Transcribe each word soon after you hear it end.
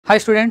Hi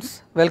students,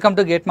 welcome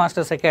to gate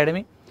masters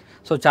academy.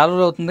 So చాలా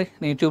రోజులు అవుతుంది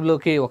నేను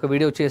యూట్యూబ్లోకి ఒక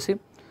వీడియో చేసి.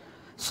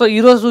 సో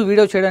ఈరోజు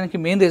వీడియో చేయడానికి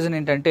మెయిన్ రీజన్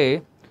ఏంటంటే,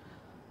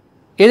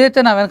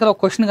 ఏదైతే నా వెనకాల ఒక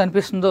క్వశ్చన్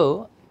కనిపిస్తుందో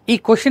ఈ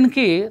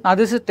క్వశ్చన్కి నా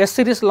తెలిసి టెస్ట్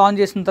సిరీస్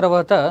లాంచ్ చేసిన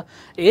తర్వాత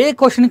ఏ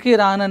క్వశ్చన్కి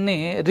రానన్ని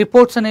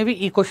రిపోర్ట్స్ అనేవి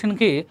ఈ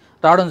క్వశ్చన్కి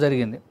రావడం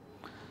జరిగింది.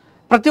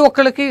 ప్రతి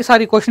ఒక్కరికి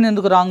సార్ ఈ క్వశ్చన్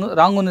ఎందుకు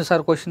రాంగ్ ఉంది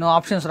సార్, క్వశ్చన్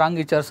ఆప్షన్స్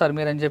రాంగ్ ఇచ్చారు సార్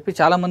మీరు అని చెప్పి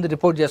చాలామంది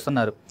రిపోర్ట్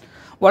చేస్తున్నారు.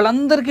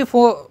 వాళ్ళందరికీ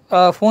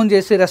ఫోన్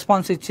చేసి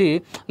రెస్పాన్స్ ఇచ్చి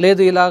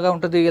లేదు ఇలాగా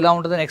ఉంటుంది ఇలా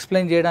ఉంటుంది అని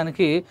ఎక్స్ప్లెయిన్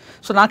చేయడానికి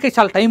సో నాకే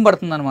చాలా టైం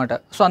పడుతుంది అనమాట.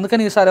 సో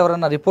అందుకని ఈసారి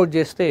ఎవరైనా రిపోర్ట్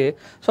చేస్తే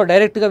సో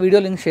డైరెక్ట్గా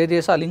వీడియో లింక్ షేర్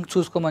చేసి ఆ లింక్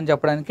చూసుకోమని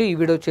చెప్పడానికి ఈ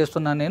వీడియో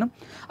చేస్తున్నాను నేను.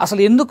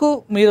 అసలు ఎందుకు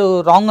మీరు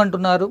రాంగ్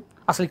అంటున్నారు,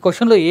 అసలు ఈ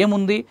క్వశ్చన్లో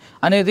ఏముంది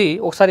అనేది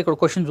ఒకసారి ఇక్కడ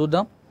క్వశ్చన్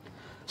చూద్దాం.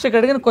 సో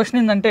ఇక్కడ అడిగిన క్వశ్చన్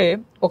ఏంటంటే,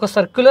 ఒక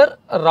సర్క్యులర్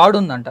రాడ్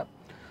ఉందంట.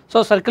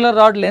 So circular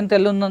rod length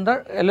L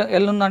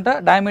ఉందంట,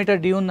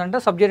 డయామీటర్ డి ఉందంట,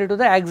 subjected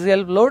to the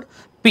axial load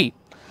P.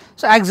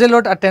 So axial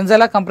load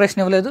tensile compression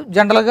ఇవ్వలేదు.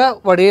 జనరల్గా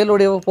వాడు ఏ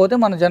లోడ్ ఇవ్వకపోతే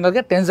మనం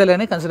జనరల్గా టెన్సైల్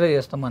అని కన్సిడర్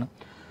చేస్తాం మనం.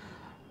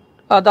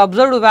 The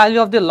observed value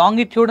of the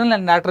longitudinal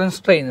and lateral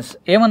strains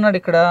ఏమన్నాడు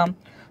ఇక్కడ.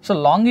 So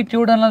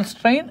longitudinal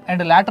strain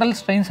and lateral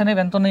strains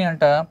అనేవి ఎంత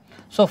ఉన్నాయంట.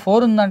 సో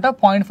 4 ఉందంట,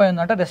 0.5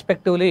 ఉందంట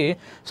respectively.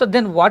 So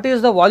then what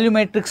is the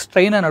volumetric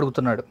strain అని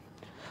అడుగుతున్నాడు.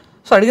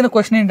 సో అడిగిన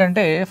క్వశ్చన్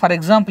ఏంటంటే, for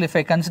example if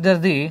I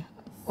consider the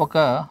ఒక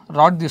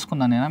రాడ్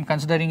తీసుకున్నాను నేను, I'm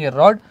considering A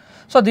rod.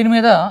 So దీని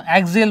మీద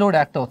యాక్సియల్ లోడ్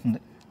యాక్ట్ అవుతుంది.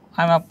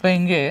 I'm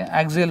applying a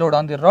axial load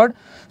on the rod.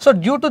 So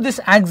due to this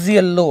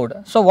axial load,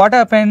 so what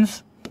happens?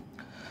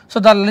 So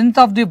the length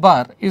of the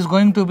bar is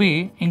going to be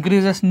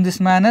increases in this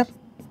manner.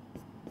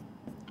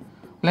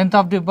 Length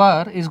of the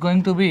bar is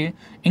going to be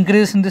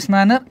increases in this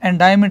manner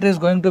and diameter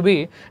is going to be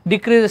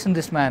decreases in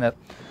this manner.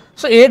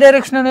 So A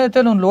direction అయితే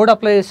నువ్వు load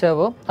apply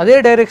చేసావో అదే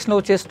డైరెక్షన్లో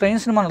వచ్చే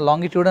స్ట్రెయిన్స్ని మనం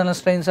longitudinal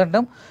strains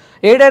అంటాం.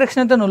 ఏ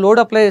direction అయితే నువ్వు లోడ్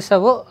అప్లై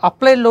చేసావో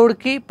అప్లై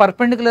లోడ్కి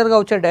పర్పెండిక్యులర్గా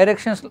వచ్చే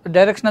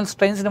డైరెక్షనల్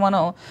స్ట్రెయిన్స్ని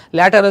మనం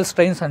లాటరల్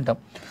స్ట్రెయిన్స్ అంటాం.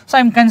 So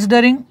I'm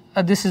considering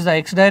this is the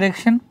X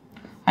direction,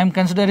 I'm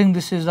considering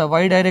this is the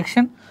why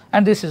direction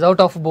and this is out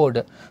of board.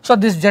 So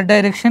this z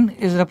direction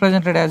is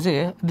represented as a,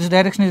 this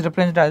direction is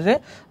represented as a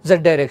z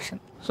direction.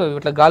 So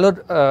ఇట్లా గాలో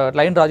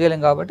line draw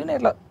చేయలేం కాబట్టి నేను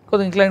ఇట్లా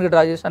కొద్దిగా ఇంక్లైన్గా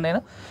draw చేశాను నేను.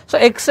 So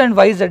X and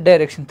why Z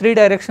direction 3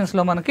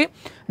 డైరెక్షన్స్లో మనకి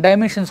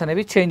dimensions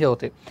అనేవి చేంజ్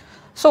అవుతాయి.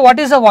 So what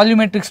is the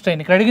volumetric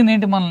strain, ఇక్కడ అడిగింది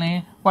ఏంటి మనల్ని,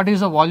 what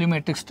is the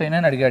volumetric strain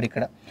అని అడిగాడు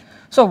ఇక్కడ.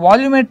 సో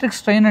వాల్యూమెట్రిక్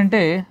స్ట్రెయిన్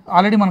అంటే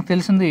ఆల్రెడీ మనకు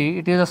తెలిసింది,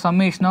 it is the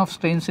summation of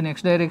strains in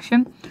X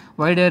direction,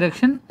 why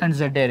direction and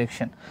Z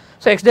direction.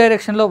 So X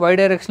డైరెక్షన్లో, వై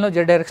డైరెక్షన్లో,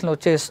 జెడ్ డైరెక్షన్లో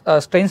వచ్చే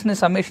స్ట్రెయిన్స్ని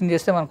సమ్మేషన్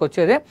చేస్తే మనకు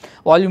వచ్చేదే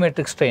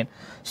వాల్యూమెట్రిక్ స్ట్రెయిన్.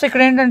 సో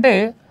ఇక్కడ ఏంటంటే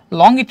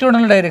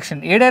లాంగిట్యూడనల్ డైరెక్షన్,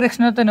 ఏ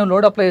డైరెక్షన్ అయితే నేను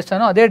లోడ్ అప్లై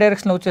చేస్తానో అదే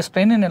డైరెక్షన్లో వచ్చే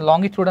స్ట్రెయిన్ నేను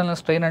లాంగిట్యూడనల్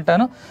స్ట్రెయిన్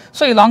అంటాను.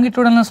 సో ఈ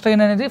లాంగిట్యూడనల్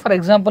స్ట్రెయిన్ అనేది ఫర్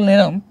ఎగ్జాంపుల్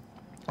నేను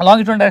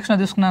లాంగిట్యూడనల్ డైరెక్షన్లో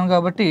తీసుకున్నాను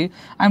కాబట్టి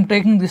I'm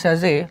taking this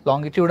as a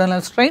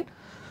longitudinal strain.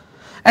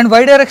 And why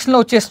డైరెక్షన్లో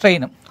వచ్చే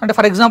స్ట్రెయిన్ అంటే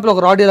ఫర్ ఎగ్జాంపుల్ ఒక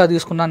రాడ్ ఇలా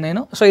తీసుకున్నాను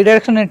నేను. సో ఈ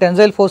డైరెక్షన్ నేను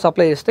టెన్సైల్ ఫోర్స్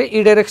అప్లై చేస్తే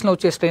ఈ డైరెక్షన్లో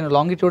వచ్చే స్ట్రెయిన్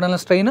లాంగిట్యూడనల్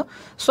స్ట్రెయిన్.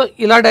 సో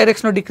ఇలా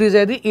డైరెక్షన్లో డిక్రీజ్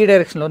అయ్యేది, ఈ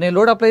డైరెక్షన్లో నేను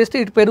లోడ్ అప్లై చేస్తే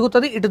ఇటు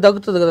పెరుగుతుంది ఇటు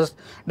తగ్గుతుంది కదా,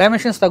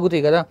 డైమెన్షన్స్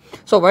తగ్గుతాయి కదా.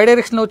 సో వై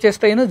డైరెక్షన్లో వచ్చే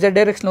స్ట్రెయిన్, జెడ్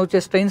డైరెక్షన్లో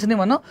వచ్చే స్ట్రెయిన్స్ని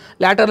మనం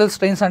లాటరల్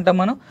స్ట్రెయిన్స్ అంటాం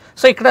మనం.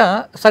 సో ఇక్కడ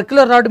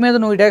సర్క్యులర్ రాడ్ మీద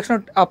నువ్వు ఈ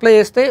డైరెక్షన్ అప్లై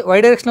చేస్తే వై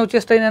డైరెక్షన్లో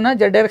వచ్చే స్ట్రెయిన్ అయినా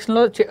జెడ్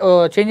డైరెక్షన్లో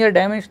చేంజ్ అయ్యే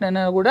డైమెన్షన్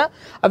అయినా కూడా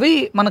అవి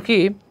మనకి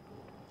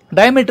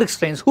డయామెట్రిక్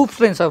స్ట్రెయిన్స్, హూప్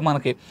స్ట్రెయిన్స్ అవి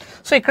మనకి.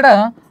 సో ఇక్కడ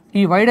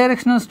ఈ why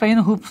directional strain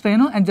hoop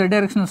strain and Z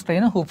directional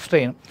strain hoop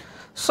strain.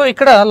 So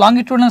ఇక్కడ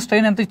లాంగిట్యూడనల్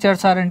స్ట్రెయిన్ ఎంత ఇచ్చాడు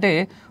సార్ అంటే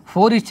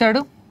 4 ఇచ్చాడు,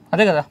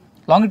 అదే కదా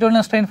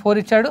లాంగిట్యూడనల్ స్ట్రెయిన్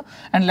 4 ఇచ్చాడు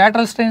అండ్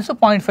లాటరల్ స్ట్రెయిన్స్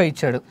 0.5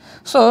 ఇచ్చాడు.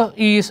 సో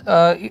ఈ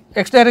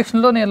ఎక్స్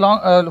డైరెక్షన్లో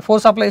నేను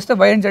ఫోర్స్ అప్లై చేస్తే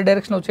వై అండ్ జెడ్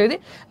డైరెక్షన్ వచ్చేది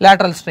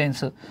లాటరల్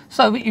స్ట్రెయిన్స్.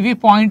 సో ఇవి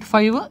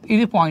 0.5,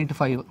 ఇది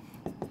 0.5.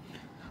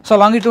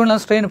 So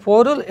longitudinal strain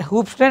 4,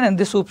 hoop strain and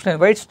this hoop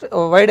strain,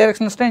 why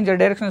directional strain,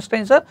 Z directional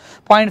strain sir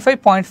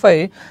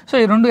 0.5. So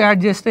ఈ రెండు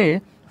యాడ్ చేస్తే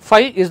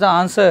 5 is the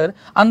answer.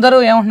 అందరూ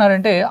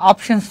ఏమంటున్నారంటే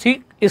option C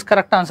is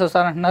correct answer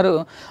sir అంటున్నారు.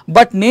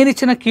 But నేను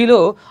ఇచ్చిన కీలో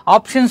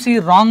option C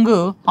wrong,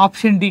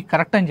 option D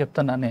correct అని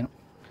చెప్తున్నాను నేను.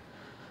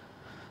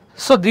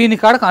 సో దీని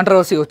కాడ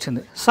కాంట్రవర్సీ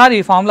వచ్చింది. సార్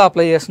ఈ ఫార్ములా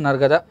అప్లై చేస్తున్నారు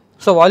కదా,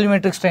 సో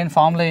వాల్యూమెట్రిక్ స్ట్రెయిన్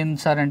ఫార్ములా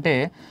ఏంటి సార్ అంటే,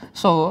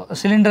 సో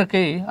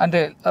సిలిండర్కి అంటే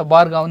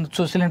బార్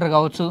కావచ్చు, సిలిండర్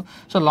కావచ్చు,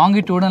 so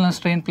longitudinal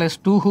strain plus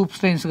 2 hoop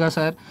స్ట్రెయిన్స్గా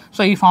sir.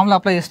 So ఈ ఫార్ములా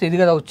అప్లై చేస్తే ఇది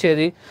కదా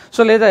వచ్చేది.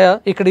 సో లేదా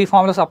ఇక్కడ ఈ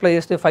ఫార్ములాస్ అప్లై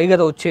చేస్తే 5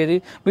 కదా వచ్చేది,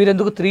 మీరు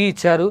ఎందుకు 3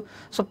 ఇచ్చారు.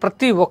 సో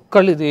ప్రతి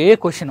ఒక్కళ్ళు ఇదే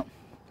క్వశ్చన్,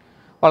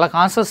 వాళ్ళకి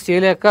ఆన్సర్స్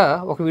చేయలేక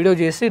ఒక వీడియో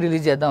చేసి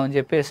రిలీజ్ చేద్దామని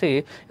చెప్పేసి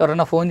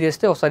ఎవరైనా ఫోన్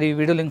చేస్తే ఒకసారి ఈ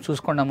వీడియో లింక్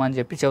చూసుకుందామా అని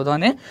చెప్పి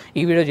చెబుదామని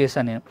ఈ వీడియో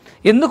చేశాను నేను.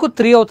 ఎందుకు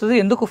 3 అవుతుంది,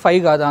 ఎందుకు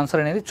 5 కాదు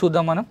ఆన్సర్ అనేది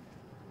చూద్దాం మనం.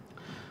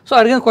 సో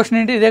అడిగిన క్వశ్చన్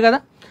ఏంటి, ఇదే కదా.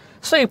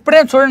 సో ఇప్పుడే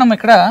చూడండి,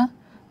 ఇక్కడ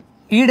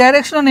ఈ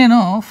డైరెక్షన్లో నేను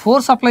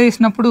ఫోర్స్ అప్లై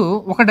చేసినప్పుడు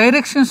ఒక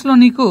డైరెక్షన్స్లో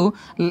నీకు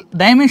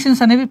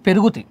డైమెన్షన్స్ అనేవి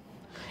పెరుగుతాయి,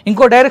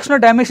 ఇంకో డైరెక్షన్లో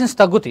డైమెన్షన్స్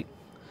తగ్గుతాయి.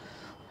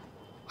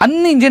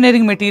 అన్ని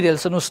ఇంజనీరింగ్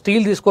మెటీరియల్స్, నువ్వు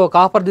స్టీల్ తీసుకో,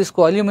 కాపర్ తీసుకో,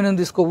 అల్యూమినియం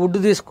తీసుకో, వుడ్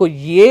తీసుకో,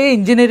 ఏ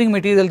ఇంజనీరింగ్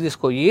మెటీరియల్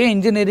తీసుకో, ఏ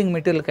ఇంజనీరింగ్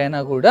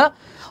మెటీరియల్కైనా కూడా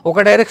ఒక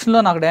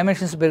డైరెక్షన్లో నాకు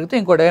డైమెన్షన్స్ పెరుగుతాయి,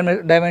 ఇంకో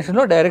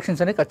డైమెన్షన్లో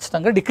డైరెక్షన్స్ అనేవి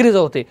ఖచ్చితంగా డిక్రీజ్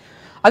అవుతాయి.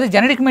 అది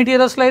జెనెటిక్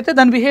మెటీరియల్స్లో అయితే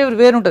దాని బిహేవియర్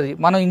వేరు ఉంటుంది.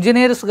 మనం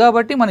ఇంజనీర్స్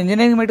కాబట్టి మన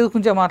ఇంజనీరింగ్ మెటీరియల్స్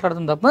గురించి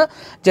మాట్లాడుతాం తప్ప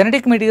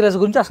జెనెటిక్ మెటీరియల్స్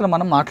గురించి అసలు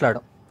మనం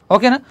మాట్లాడడం.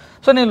 ఓకేనా?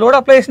 సో నేను లోడ్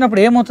అప్లై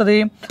చేసినప్పుడు ఏమవుతుంది,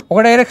 ఒక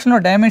డైరెక్షన్లో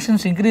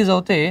డైమెన్షన్స్ ఇంక్రీజ్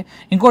అవుతే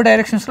ఇంకో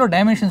డైరెక్షన్స్లో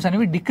డైమెన్షన్స్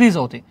అనేవి డిక్రీజ్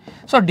అవుతాయి.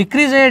 సో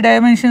డిక్రీజ్ అయ్యే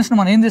డైమెన్షన్స్ని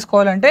మనం ఏం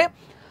తీసుకోవాలంటే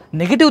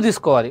నెగిటివ్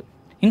తీసుకోవాలి,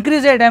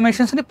 ఇంక్రీజ్ అయ్యే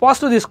డైమెన్షన్స్ని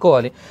పాజిటివ్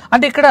తీసుకోవాలి.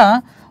 అంటే ఇక్కడ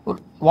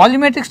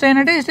వాల్యూమెట్రిక్ స్ట్రెయిన్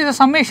అంటే it is a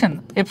summation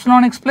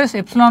epsilon x plus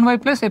epsilon y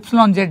plus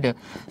epsilon z.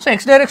 So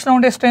x డైరెక్షన్లో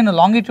ఉండే strain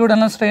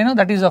longitudinal strain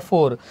that is a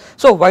 4.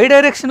 So y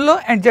డైరెక్షన్లో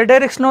అండ్ z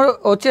డైరెక్షన్లో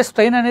వచ్చే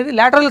స్ట్రెయిన్ అనేది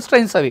లాటరల్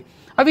స్ట్రెయిన్స్,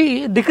 అవి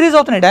డిక్రీజ్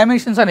అవుతున్నాయి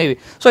డైమెన్షన్స్ అనేవి.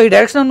 సో ఈ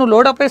డైరెక్షన్ నువ్వు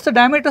లోడ్ అప్లై చేస్తే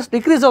డయామీటర్స్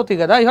డిక్రీజ్ అవుతాయి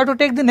కదా, you have to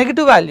take the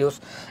negative values.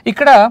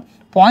 ఇక్కడ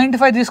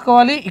 0.5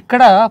 తీసుకోవాలి,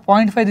 ఇక్కడ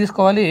 0.5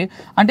 తీసుకోవాలి.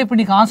 అంటే ఇప్పుడు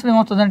నీకు ఆన్సర్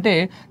ఏమవుతుందంటే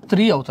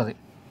 3 అవుతుంది.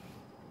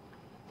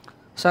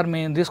 సార్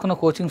మేము తీసుకున్న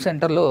కోచింగ్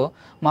సెంటర్లో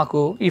మాకు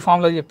ఈ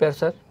ఫామ్లో చెప్పారు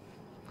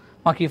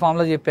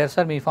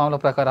సార్, మీ ఫామ్లో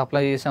ప్రకారం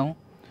అప్లై చేసాము.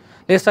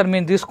 లేదు సార్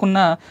మేము తీసుకున్న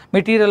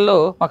మెటీరియల్లో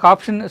మాకు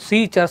ఆప్షన్ సి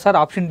ఇచ్చారు సార్,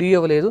 ఆప్షన్ డి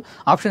ఇవ్వలేదు,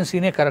 ఆప్షన్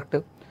సీనే కరెక్ట్.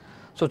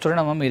 సో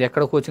చూడండమ్మా, మీరు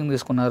ఎక్కడ కోచింగ్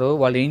తీసుకున్నారో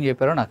వాళ్ళు ఏం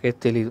చెప్పారో నాకైతే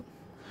తెలియదు.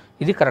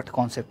 ఇది కరెక్ట్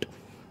కాన్సెప్ట్,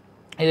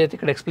 ఏదైతే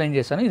ఇక్కడ ఎక్స్ప్లెయిన్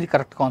చేశానో ఇది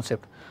correct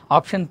concept.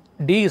 Option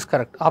D is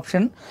correct,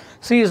 option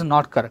C is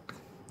not correct.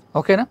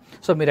 ఓకేనా?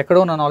 సో మీరు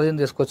ఎక్కడో నా నాలెడ్జ్ని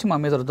తీసుకొచ్చి మా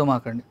మీద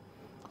రుద్దమాకండి.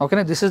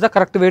 ఓకేనా? This is the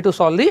correct way to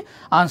solve the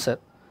answer.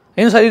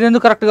 ఏం సార్ ఇది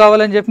ఎందుకు కరెక్ట్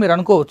కావాలని చెప్పి మీరు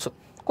అనుకోవచ్చు,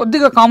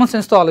 కొద్దిగా కామన్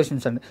సెన్స్తో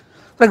ఆలోచించండి.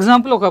 ఫర్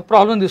ఎగ్జాంపుల్ ఒక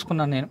ప్రాబ్లం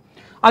తీసుకున్నాను నేను.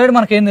 ఆల్రెడీ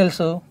మనకేం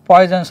తెలుసు,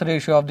 poisons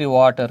ratio of the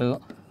water,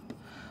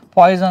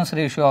 poisons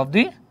ratio of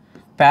the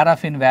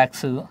paraffin wax,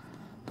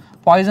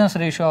 poisons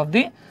ratio of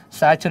the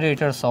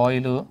saturated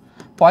soil,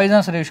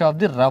 poisons ratio of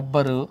the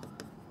rubber,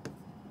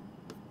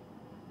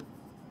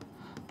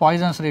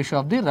 poisons ratio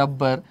of the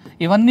rubber,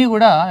 ఇవన్నీ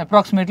కూడా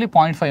approximately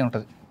 0.5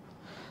 ఉంటుంది.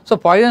 So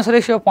poisons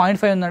ratio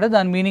 0.5 ఉందంటే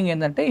దాని meaning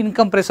ఏంటంటే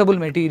incompressible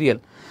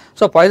material.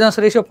 So poisons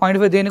ratio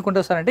 0.5 దేనికి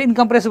ఉంటుంది sir అంటే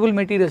incompressible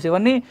materials,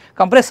 ఇవన్నీ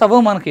కంప్రెస్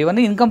అవ్వవు మనకి,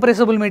 ఇవన్నీ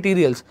incompressible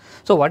materials.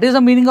 So what is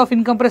the meaning of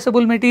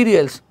incompressible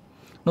materials?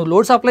 నువ్వు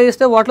లోడ్స్ అప్లై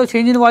చేస్తే వాటిలో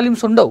చేంజ్ ఇన్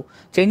వాల్యూమ్స్ ఉండవు,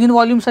 చేంజ్ ఇన్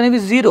వాల్యూమ్స్ అనేవి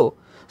 0.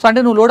 సో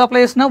అంటే నువ్వు లోడ్ అప్లై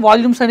చేసినా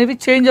వాల్యూమ్స్ అనేవి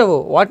చేంజ్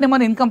అవ్వవు, వాటిని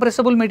మనం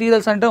ఇన్కంప్రెసిబుల్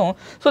మెటీరియల్స్ అంటాం.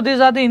 So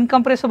these are the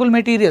incompressible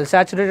material.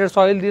 Saturated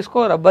soil తీసుకో,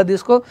 రబ్బర్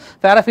తీసుకో,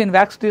 పారాఫిన్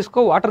వ్యాక్స్ తీసుకో,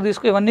 వాటర్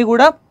తీసుకో, ఇవన్నీ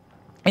కూడా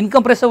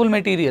ఇన్కంప్రెసిబుల్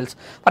మెటీరియల్స్.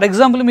 ఫర్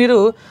ఎగ్జాంపుల్ మీరు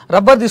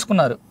రబ్బర్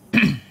తీసుకున్నారు,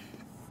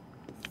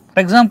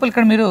 ఫర్ ఎగ్జాంపుల్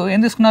ఇక్కడ మీరు ఏం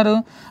తీసుకున్నారు,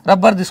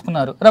 రబ్బర్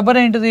తీసుకున్నారు. రబ్బర్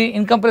ఏంటిది,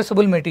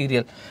 ఇన్కంప్రెసిబుల్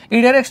మెటీరియల్. ఈ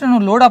డైరెక్షన్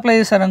నువ్వు లోడ్ అప్లై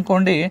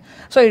చేశారనుకోండి,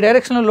 సో ఈ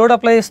డైరెక్షన్లో లోడ్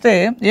అప్లై చేస్తే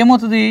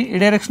ఏమవుతుంది, ఈ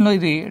డైరెక్షన్లో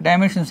ఇది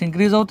డైమెన్షన్స్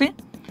ఇంక్రీజ్ అవుతాయి,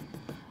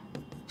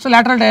 సో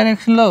లాటరల్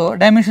డైరెక్షన్లో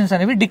డైమెన్షన్స్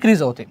అనేవి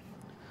డిక్రీజ్ అవుతాయి.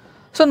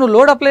 సో నువ్వు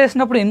లోడ్ అప్లై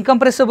చేసినప్పుడు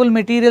ఇన్కంప్రెసిబుల్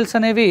మెటీరియల్స్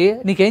అనేవి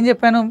నీకేం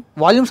చెప్పాను,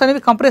 వాల్యూమ్స్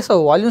అనేవి కంప్రెస్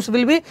అవ్వవు, volumes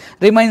will be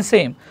remain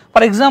same.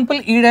 For example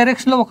ఈ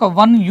డైరెక్షన్లో ఒక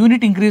 1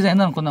 యూనిట్ ఇంక్రీజ్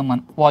అయింది అనుకుందాం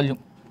మనం వాల్యూమ్.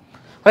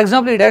 ఫర్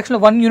ఎగ్జాంపుల్ ఈ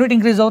డైరెక్షన్లో 1 యూనిట్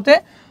ఇంక్రీజ్ అవుతే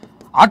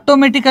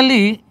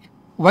ఆటోమేటికల్లీ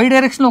వై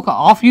డైరెక్షన్లో ఒక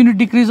 1/2 యూనిట్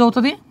డిక్రీజ్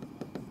అవుతుంది,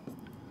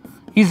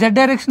 ఈ జెడ్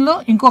డైరెక్షన్లో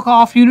ఇంకొక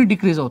 1/2 యూనిట్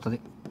డిక్రీజ్ అవుతుంది,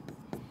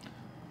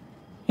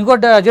 ఇంకో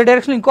జెడ్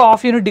డైరెక్షన్లో ఇంకో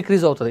 1/2 యూనిట్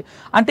డిక్రీజ్ అవుతుంది.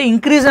 అంటే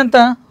ఇంక్రీజ్ ఎంత,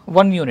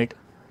 1 యూనిట్.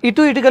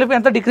 ఇటు కలిపి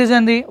ఎంత డిక్రీజ్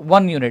అయింది,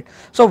 1 యూనిట్.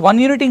 సో 1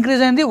 యూనిట్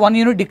ఇంక్రీజ్ అయింది, 1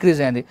 యూనిట్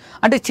డిక్రీజ్ అయింది.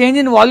 అంటే చేంజ్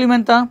ఇన్ వాల్యూమ్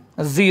ఎంత,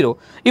 0.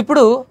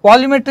 ఇప్పుడు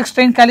వాల్యూమెట్రిక్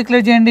స్ట్రెయిన్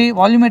క్యాలిక్యులేట్ చేయండి.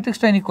 Volumetric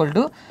strain equal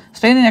to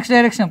strain in x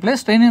direction plus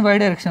strain in y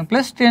direction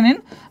plus strain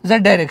in z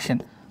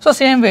direction. So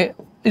same way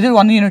ఇది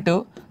 1 unit.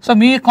 So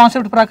మీ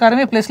concept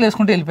ప్రకారమే ప్లస్లు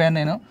వేసుకుంటూ వెళ్ళిపోయాను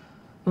నేను.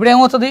 ఇప్పుడు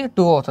ఏమవుతుంది,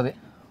 2 అవుతుంది.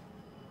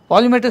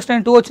 వాల్యూమెట్రిక్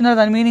స్ట్రెయిన్ 2 వచ్చిన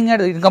దాని మీనింగ్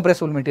అంటే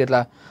incompressible material.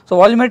 So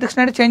volumetric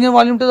strain అంటే change in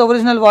volume to the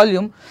original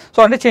volume. So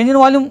అంటే చేంజ్ ఇన్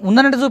వాల్యూమ్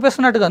ఉందనంటే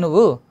చూపిస్తున్నట్టుగా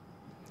నువ్వు.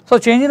 సో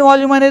చేంజ్ ఇన్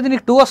వాల్యూమ్ అనేది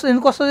నీకు 2 వస్తుంది,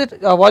 ఎందుకు వస్తుంది,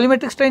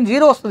 వాల్యూమెట్రిక్ స్ట్రెయిన్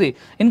 0 వస్తుంది,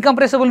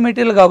 ఇన్కంప్రెసిబుల్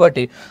మెటీరియల్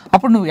కాబట్టి.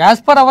 అప్పుడు నువ్వు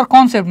యాజ్ పర్ అవర్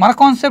కాన్సెప్ట్, మన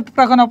కాన్సెప్ట్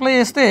ప్రకారం అప్లై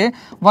చేస్తే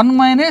 1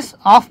 మైనస్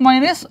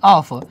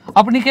హాఫ్,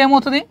 అప్పుడు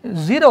నీకేమవుతుంది,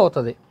 0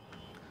 అవుతుంది.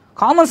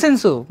 Common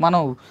sense.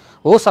 మనం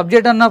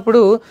సబ్జెక్ట్ అన్నప్పుడు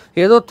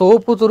ఏదో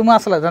తోపు తురుమ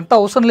అసలు అదంతా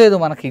అవసరం లేదు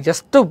మనకి,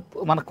 జస్ట్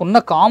మనకున్న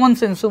కామన్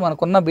సెన్స్,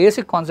 మనకున్న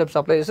బేసిక్ కాన్సెప్ట్స్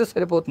అప్లై చేస్తే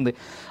సరిపోతుంది.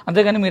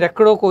 అంతేగాని మీరు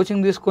ఎక్కడో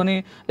కోచింగ్ తీసుకొని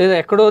లేదా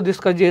ఎక్కడో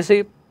డిస్కస్ చేసి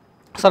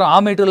సార్ ఆ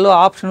మెటీరియల్లో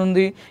ఆప్షన్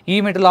ఉంది, ఈ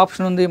మెటీరియల్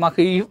ఆప్షన్ ఉంది,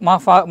 మాకు ఈ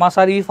మా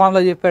సార్ ఈ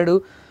ఫామ్లో చెప్పాడు,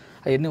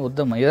 అవన్నీ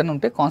వద్దమ్మా. ఏదైనా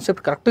ఉంటే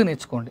కాన్సెప్ట్ కరెక్ట్గా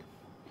నేర్చుకోండి.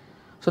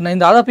 సో నేను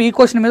దాదాపు ఈ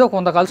క్వశ్చన్ మీద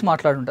 100 కలిసి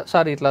మాట్లాడుంటా,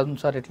 సార్ ఇట్లా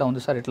ఉంది సార్, ఇట్లా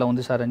ఉంది సార్, ఇట్లా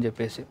ఉంది సార్ అని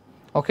చెప్పేసి.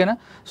 ఓకేనా?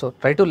 So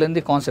try to learn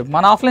the concept.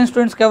 మన ఆఫ్లైన్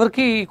స్టూడెంట్స్కి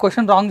ఎవరికి ఈ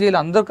క్వశ్చన్ రాంగ్ చేయాలి,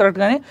 అందరూ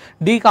కరెక్ట్గానే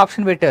డీకి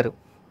ఆప్షన్ పెట్టారు.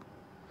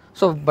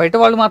 సో బయట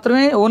వాళ్ళు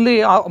మాత్రమే ఓన్లీ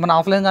మన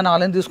ఆఫ్లైన్ కానీ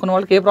ఆన్లైన్ తీసుకున్న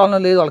వాళ్ళకి ఏ ప్రాబ్లం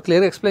లేదు, వాళ్ళు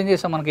క్లియర్గా ఎక్స్ప్లెయిన్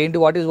చేస్తాం మనకి ఏంటి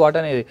వాట్ ఈజ్ వాట్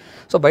అనేది.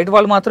 సో బయట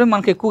వాళ్ళు మాత్రమే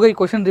మనకి ఎక్కువగా ఈ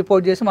క్వశ్చన్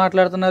రిపోర్ట్ చేసి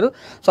మాట్లాడుతున్నారు.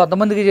 సో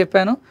అంతమందికి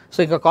చెప్పాను. సో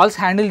ఇంకా కాల్స్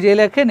హ్యాండిల్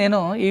చేయలేకే నేను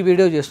ఈ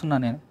వీడియో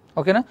చేస్తున్నాను నేను.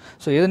 ఓకేనా?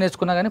 సో ఏది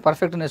నేర్చుకున్నా కానీ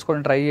పర్ఫెక్ట్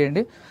నేర్చుకోవడానికి ట్రై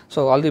చేయండి.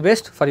 So all the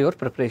best for your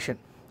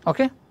preparation.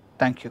 Okay,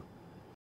 thank you.